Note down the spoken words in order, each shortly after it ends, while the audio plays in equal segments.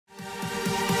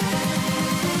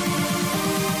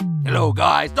Hello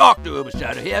guys, Dr.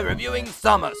 Ubershadow here reviewing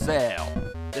Summer Sale.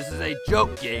 This is a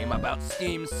joke game about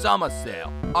Steam's Summer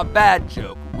Sale. A bad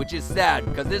joke, which is sad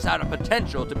because this had a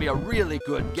potential to be a really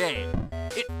good game.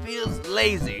 It feels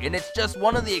lazy, and it's just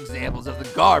one of the examples of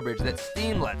the garbage that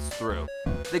Steam lets through.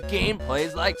 The game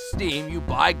plays like Steam. You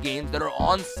buy games that are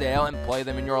on sale and play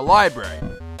them in your library.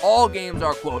 All games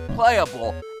are, quote,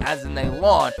 playable, as in they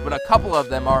launch, but a couple of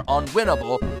them are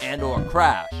unwinnable and or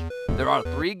crash. There are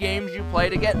 3 games you play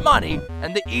to get money,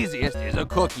 and the easiest is a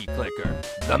cookie clicker.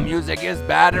 The music is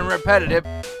bad and repetitive.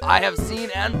 I have seen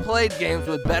and played games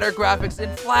with better graphics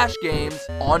in Flash games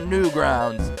on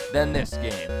Newgrounds than this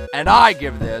game. And I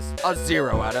give this a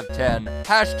 0 out of 10.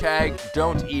 Hashtag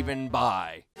don't even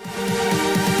buy.